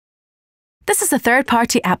This is a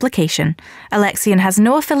third-party application. Alexion has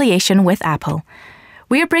no affiliation with Apple.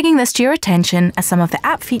 We are bringing this to your attention as some of the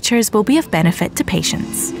app features will be of benefit to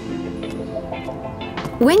patients.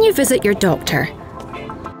 When you visit your doctor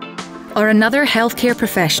or another healthcare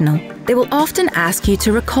professional, they will often ask you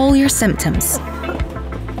to recall your symptoms.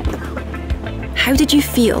 How did you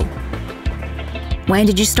feel? When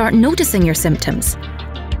did you start noticing your symptoms?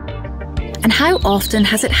 And how often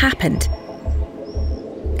has it happened?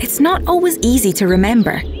 It's not always easy to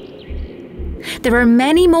remember. There are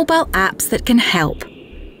many mobile apps that can help.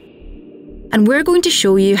 And we're going to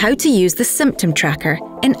show you how to use the symptom tracker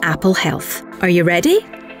in Apple Health. Are you ready?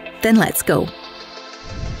 Then let's go.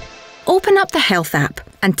 Open up the Health app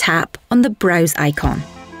and tap on the Browse icon.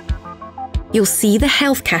 You'll see the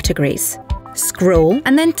health categories. Scroll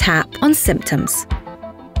and then tap on Symptoms.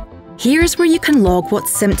 Here's where you can log what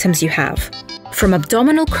symptoms you have. From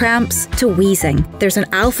abdominal cramps to wheezing, there's an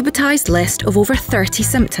alphabetized list of over 30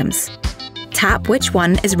 symptoms. Tap which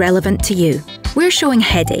one is relevant to you. We're showing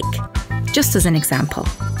headache, just as an example.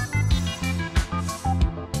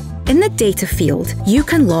 In the data field, you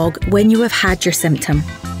can log when you have had your symptom.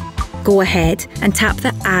 Go ahead and tap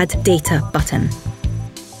the Add Data button.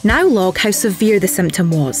 Now log how severe the symptom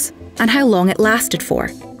was and how long it lasted for.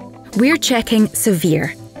 We're checking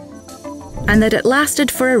severe and that it lasted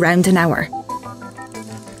for around an hour.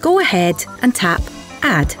 Go ahead and tap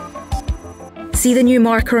Add. See the new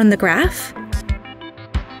marker on the graph?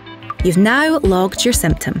 You've now logged your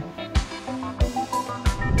symptom.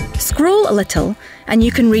 Scroll a little and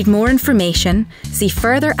you can read more information, see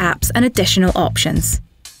further apps and additional options.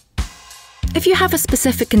 If you have a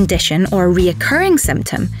specific condition or a reoccurring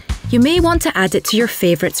symptom, you may want to add it to your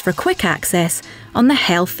favourites for quick access on the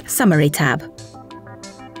Health Summary tab.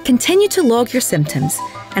 Continue to log your symptoms,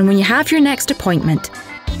 and when you have your next appointment,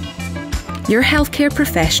 your healthcare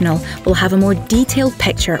professional will have a more detailed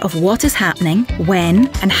picture of what is happening, when,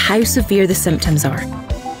 and how severe the symptoms are.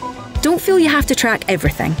 Don't feel you have to track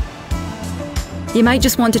everything. You might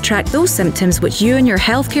just want to track those symptoms which you and your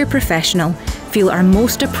healthcare professional feel are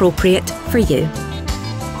most appropriate for you,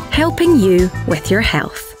 helping you with your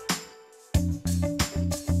health.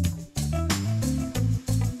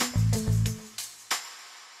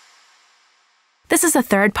 This is a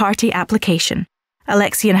third-party application.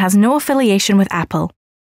 Alexion has no affiliation with Apple.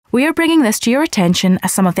 We are bringing this to your attention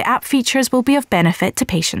as some of the app features will be of benefit to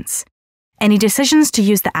patients. Any decisions to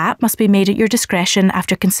use the app must be made at your discretion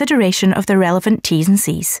after consideration of the relevant T's and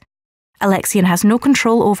C's. Alexion has no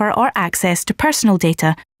control over or access to personal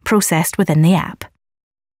data processed within the app.